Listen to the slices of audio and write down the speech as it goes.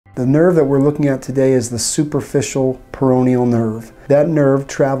The nerve that we're looking at today is the superficial peroneal nerve. That nerve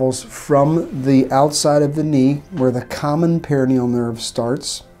travels from the outside of the knee where the common peroneal nerve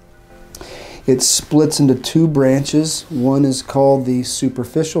starts. It splits into two branches. One is called the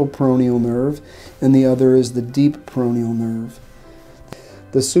superficial peroneal nerve and the other is the deep peroneal nerve.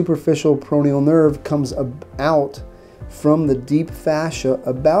 The superficial peroneal nerve comes out from the deep fascia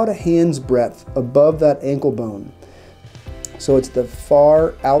about a hand's breadth above that ankle bone. So it's the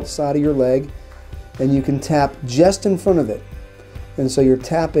far outside of your leg and you can tap just in front of it. And so you're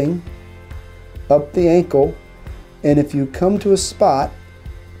tapping up the ankle, and if you come to a spot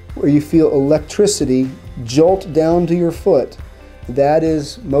where you feel electricity jolt down to your foot, that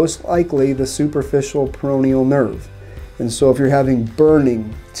is most likely the superficial peroneal nerve. And so if you're having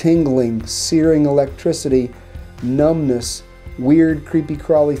burning, tingling, searing electricity, numbness, weird creepy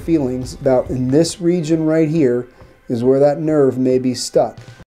crawly feelings about in this region right here is where that nerve may be stuck.